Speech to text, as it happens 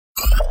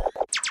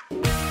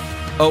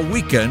A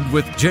Weekend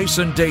with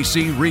Jason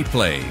Dacey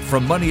replay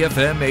from Money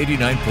FM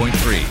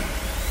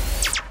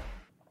 89.3.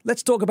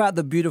 Let's talk about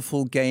the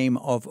beautiful game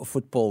of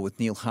football with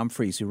Neil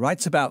Humphreys, who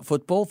writes about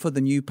football for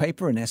the new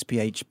paper, an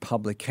SPH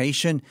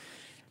publication.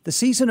 The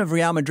season of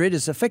Real Madrid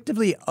is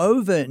effectively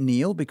over,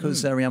 Neil,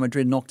 because Real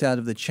Madrid knocked out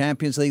of the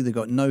Champions League. They've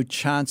got no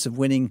chance of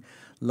winning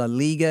La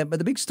Liga. But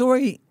the big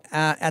story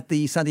at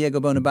the Santiago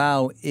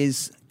Bernabeu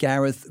is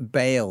Gareth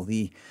Bale,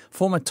 the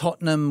former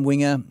Tottenham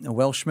winger, a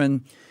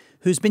Welshman,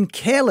 who's been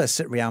careless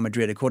at Real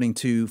Madrid, according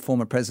to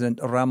former President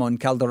Ramon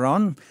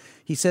Calderón.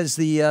 He says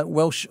the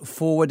Welsh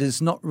forward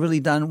has not really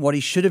done what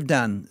he should have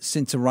done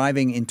since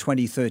arriving in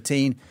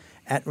 2013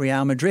 at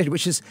Real Madrid,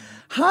 which is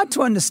hard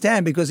to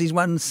understand because he's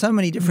won so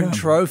many different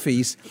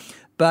trophies.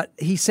 But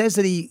he says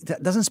that he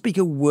doesn't speak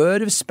a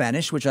word of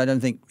Spanish, which I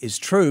don't think is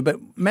true. But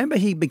remember,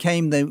 he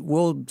became the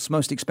world's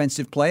most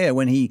expensive player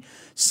when he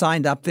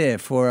signed up there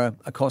for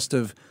a cost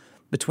of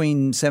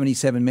between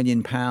 £77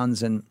 million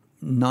and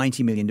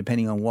 90 million,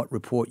 depending on what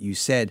report you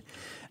said.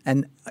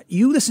 And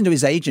you listened to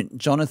his agent,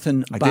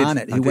 Jonathan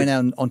Barnett, who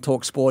went on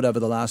Talk Sport over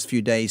the last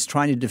few days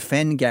trying to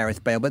defend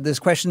Gareth Bale. But there's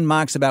question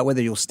marks about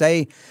whether he'll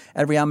stay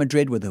at Real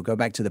Madrid, whether he'll go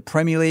back to the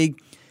Premier League.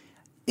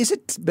 Is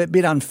it a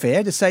bit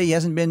unfair to say he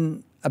hasn't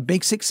been a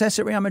big success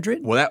at Real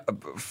Madrid? Well,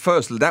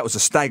 that was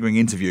a staggering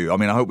interview. I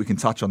mean, I hope we can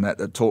touch on that.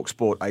 The Talk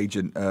Sport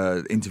agent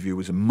interview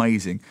was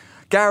amazing.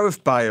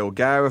 Gareth Bale,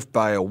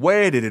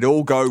 where did it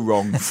all go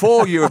wrong?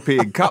 4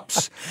 European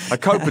Cups, a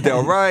Copa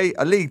del Rey,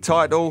 a league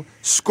title,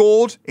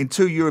 scored in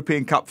 2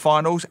 European Cup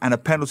finals and a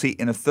penalty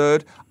in a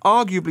third,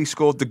 arguably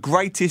scored the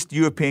greatest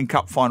European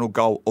Cup final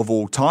goal of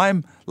all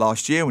time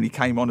last year when he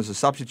came on as a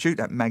substitute,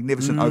 that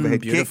magnificent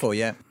overhead beautiful, kick.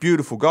 Yeah.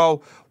 Beautiful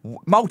goal.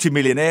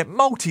 Multi-millionaire,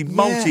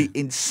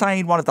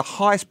 insane, one of the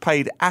highest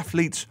paid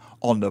athletes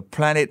on the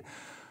planet.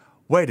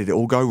 Where did it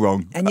all go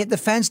wrong? And yet the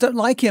fans don't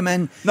like him.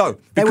 And no,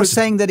 they were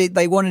saying that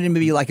they wanted him to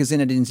be like a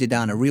Zinedine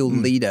Zidane, a real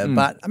leader.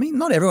 But, I mean,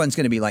 not everyone's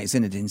going to be like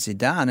Zinedine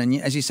Zidane. And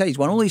as you say, he's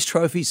won all these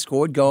trophies,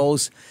 scored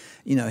goals.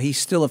 You know, he's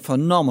still a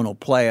phenomenal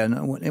player,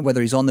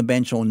 whether he's on the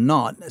bench or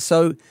not.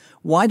 So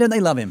why don't they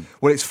love him?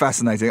 Well, it's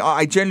fascinating.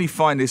 I generally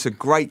find this a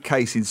great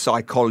case in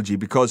psychology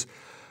because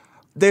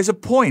there's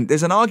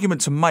an argument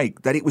to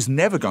make that it was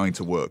never going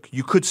to work,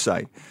 you could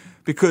say.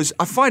 Because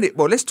I find it,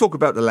 well, let's talk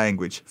about the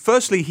language.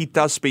 Firstly, he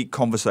does speak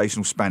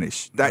conversational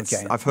Spanish.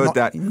 I've heard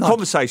that.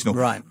 Conversational.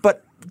 Right.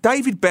 But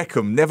David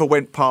Beckham never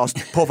went past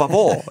por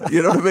favor,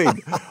 you know what I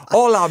mean?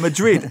 Hola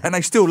Madrid, and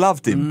they still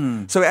loved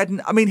him. So,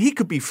 he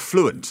could be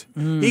fluent.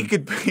 He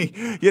could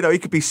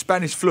be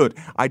Spanish fluent.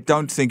 I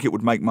don't think it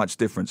would make much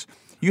difference.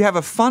 You have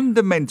a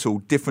fundamental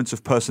difference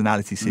of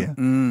personalities here.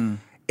 In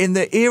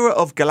the era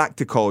of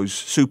Galacticos,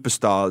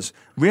 superstars,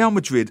 Real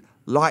Madrid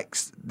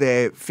likes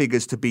their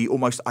figures to be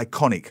almost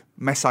iconic,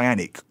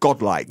 messianic,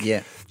 godlike.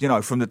 Yeah. You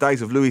know, from the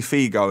days of Luis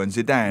Figo and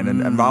Zidane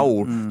and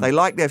Raul, they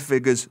like their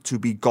figures to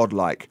be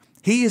godlike.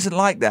 He isn't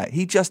like that.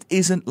 He just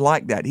isn't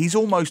like that. He's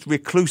almost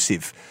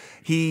reclusive.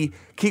 He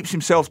keeps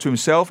himself to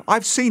himself.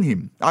 I've seen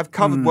him. I've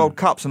covered World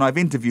Cups and I've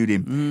interviewed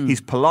him.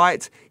 He's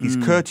polite, he's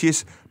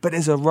courteous, but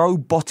there's a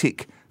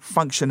robotic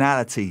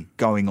functionality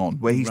going on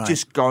where he's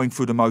just going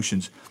through the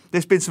motions.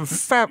 There's been some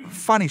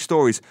funny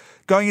stories.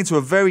 Going into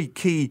a very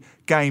key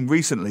game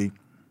recently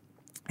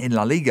in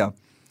La Liga,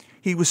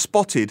 he was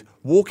spotted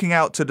walking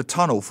out to the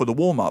tunnel for the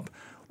warm-up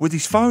with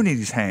his phone in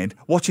his hand,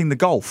 watching the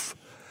golf.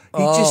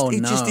 He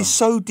just is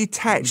so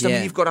detached. Yeah. I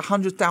mean, you've got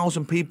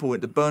 100,000 people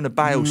at the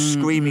Bernabeu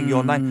screaming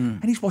your name,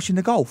 and he's watching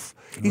the golf.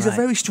 He's a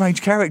very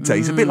strange character.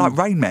 He's a bit like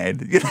Rain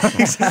Man. You know,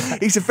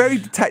 he's a very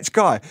detached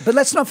guy. But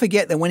let's not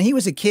forget that when he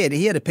was a kid,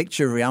 he had a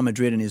picture of Real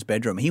Madrid in his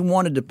bedroom. He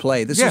wanted to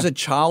play. This was a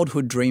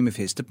childhood dream of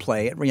his, to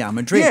play at Real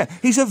Madrid. Yeah,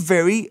 he's a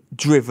very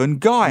driven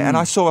guy. And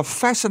I saw a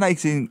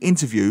fascinating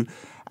interview,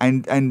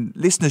 and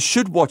listeners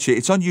should watch it.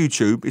 It's on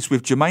YouTube. It's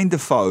with Jermaine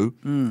Defoe.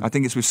 I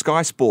think it's with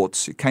Sky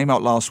Sports. It came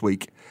out last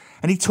week.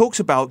 And he talks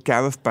about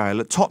Gareth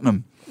Bale at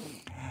Tottenham.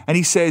 And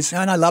he says...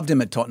 And I loved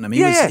him at Tottenham.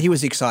 He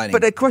was exciting.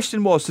 But the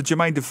question was to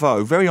Jermaine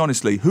Defoe, very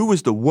honestly, who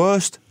was the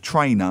worst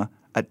trainer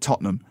at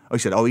Tottenham? He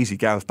said, easy,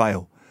 Gareth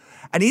Bale.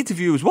 And the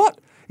interview was, what?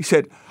 He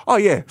said,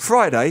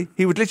 Friday,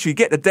 he would literally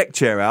get the deck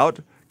chair out,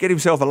 get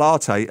himself a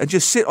latte, and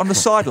just sit on the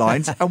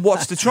sidelines and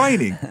watch the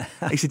training.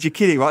 He said, you're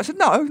kidding, right? I said,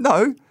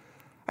 no.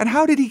 And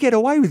how did he get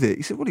away with it?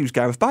 He said, he was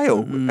Gareth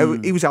Bale.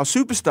 He was our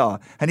superstar.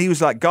 And he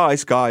was like,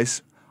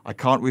 guys, I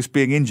can't risk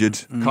being injured.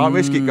 Can't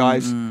risk it,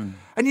 guys. And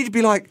you'd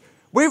be like,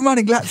 we're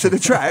running laps at the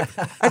track,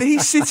 and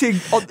he's sitting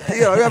on,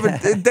 having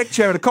a deck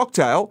chair and a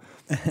cocktail.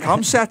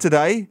 Come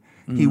Saturday,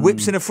 he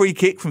whips in a free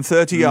kick from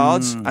 30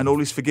 yards, and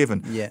all is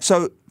forgiven. Yeah.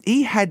 So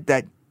he had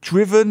that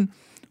driven,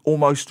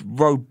 almost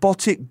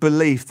robotic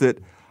belief that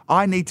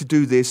I need to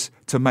do this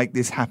to make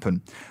this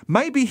happen.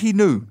 Maybe he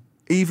knew,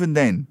 even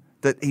then,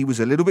 that he was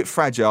a little bit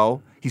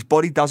fragile. His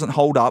body doesn't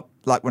hold up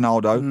like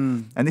Ronaldo.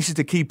 And this is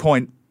the key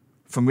point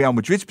from Real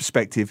Madrid's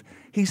perspective.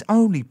 He's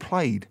only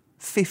played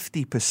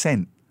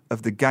 50%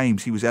 of the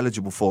games he was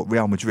eligible for at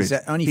Real Madrid. Is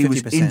that only 50%? He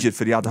was injured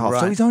for the other half.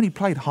 Right. So he's only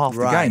played half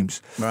the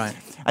games. Right.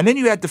 And then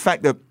you had the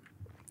fact that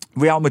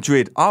Real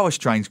Madrid are a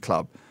strange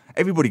club.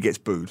 Everybody gets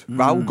booed.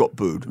 Raul got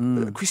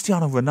booed.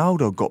 Cristiano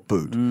Ronaldo got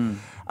booed.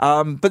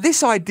 But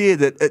this idea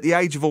that at the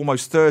age of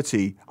almost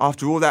 30,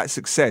 after all that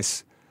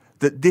success,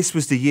 that this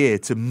was the year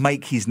to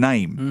make his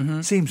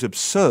name seems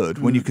absurd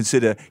when you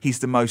consider he's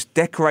the most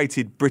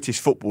decorated British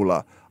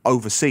footballer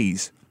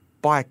overseas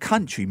by a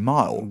country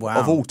mile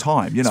of all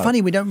time. It's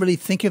funny, we don't really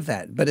think of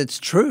that, but it's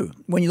true.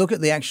 When you look at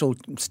the actual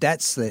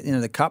stats,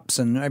 the cups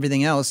and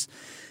everything else,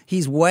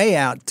 he's way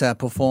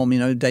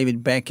outperformed,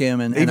 David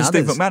Beckham and even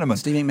others.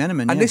 Steve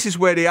McManaman. And this is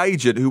where the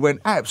agent who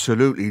went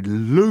absolutely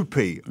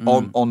loopy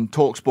on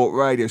TalkSport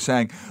Radio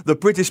saying, the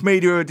British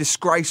media are a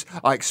disgrace.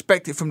 I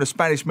expect it from the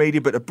Spanish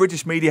media, but the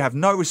British media have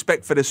no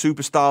respect for their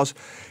superstars.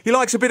 He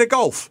likes a bit of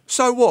golf.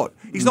 So what?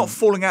 He's not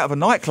falling out of a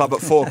nightclub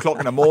at 4 o'clock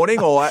in the morning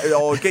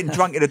or getting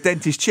drunk in a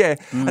dentist chair.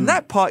 And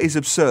that part is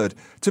absurd.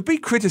 To be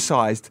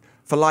criticised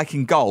for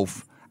liking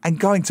golf and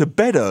going to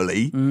bed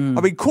early. I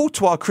mean,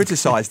 Courtois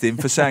criticised him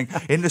for saying,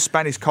 in the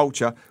Spanish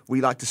culture,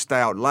 we like to stay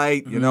out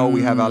late,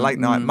 we have our late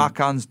night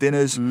macans,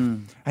 dinners,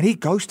 and he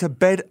goes to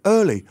bed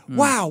early.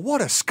 Wow,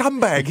 what a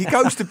scumbag. He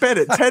goes to bed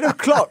at 10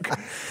 o'clock.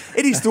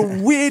 It is the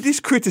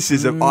weirdest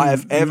criticism I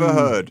have ever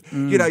heard.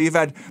 You've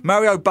had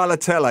Mario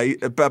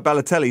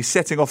Balotelli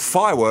setting off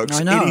fireworks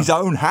in his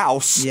own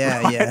house.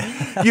 Yeah, right?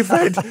 yeah. You've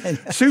had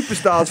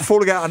superstars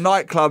falling out of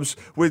nightclubs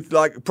with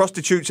like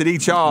prostitutes at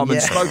each arm and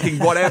smoking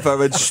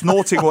whatever and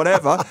snorting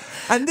whatever,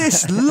 and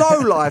this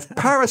low-life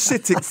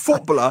parasitic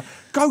footballer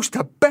goes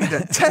to bed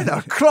at 10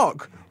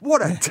 o'clock.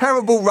 What a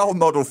terrible role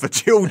model for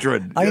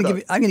children. I'm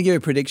going to give you a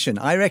prediction.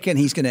 I reckon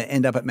he's going to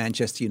end up at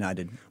Manchester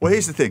United. Well,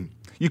 here's the thing.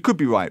 You could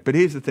be right, but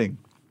here's the thing.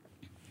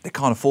 They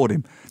can't afford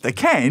him. They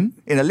can,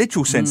 in a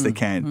literal sense they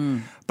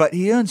can, but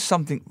he earns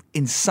something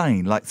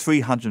insane, like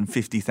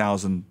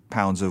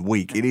 £350,000 a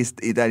week. It is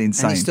that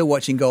insane. And he's still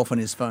watching golf on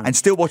his phone. And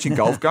still watching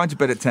golf, going to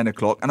bed at 10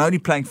 o'clock, and only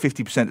playing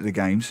 50% of the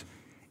games.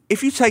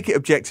 If you take it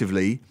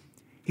objectively,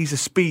 he's a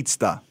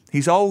speedster.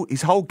 His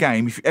whole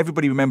game, if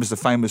everybody remembers the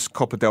famous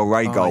Copa del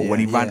Rey goal when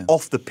he ran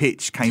off the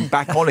pitch, came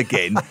back on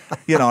again.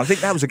 I think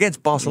that was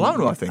against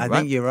Barcelona, I think. I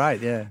think you're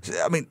right, yeah.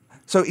 I mean,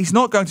 so he's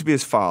not going to be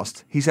as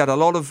fast. He's had a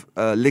lot of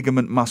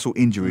ligament muscle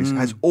injuries,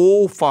 as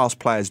all fast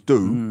players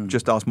do.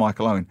 Just ask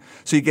Michael Owen.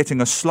 So you're getting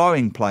a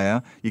slowing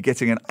player, you're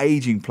getting an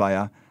aging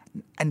player,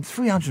 and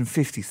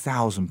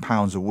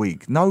 £350,000 a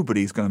week.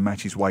 Nobody's going to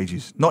match his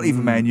wages, not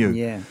even Man U.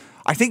 Yeah.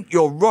 I think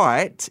you're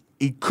right.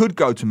 He could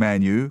go to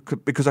Man U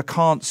because I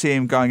can't see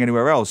him going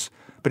anywhere else.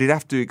 But he'd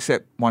have to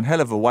accept one hell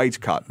of a wage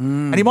cut.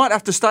 And he might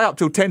have to stay up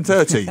till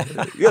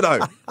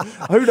 10:30.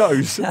 Who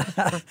knows?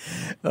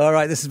 All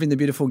right, this has been the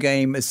Beautiful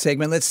Game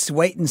segment. Let's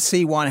wait and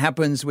see what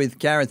happens with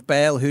Gareth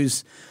Bale,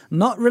 who's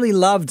not really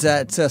loved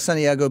at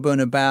Santiago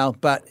Bernabeu,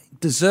 but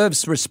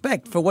deserves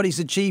respect for what he's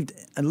achieved,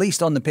 at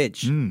least on the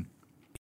pitch.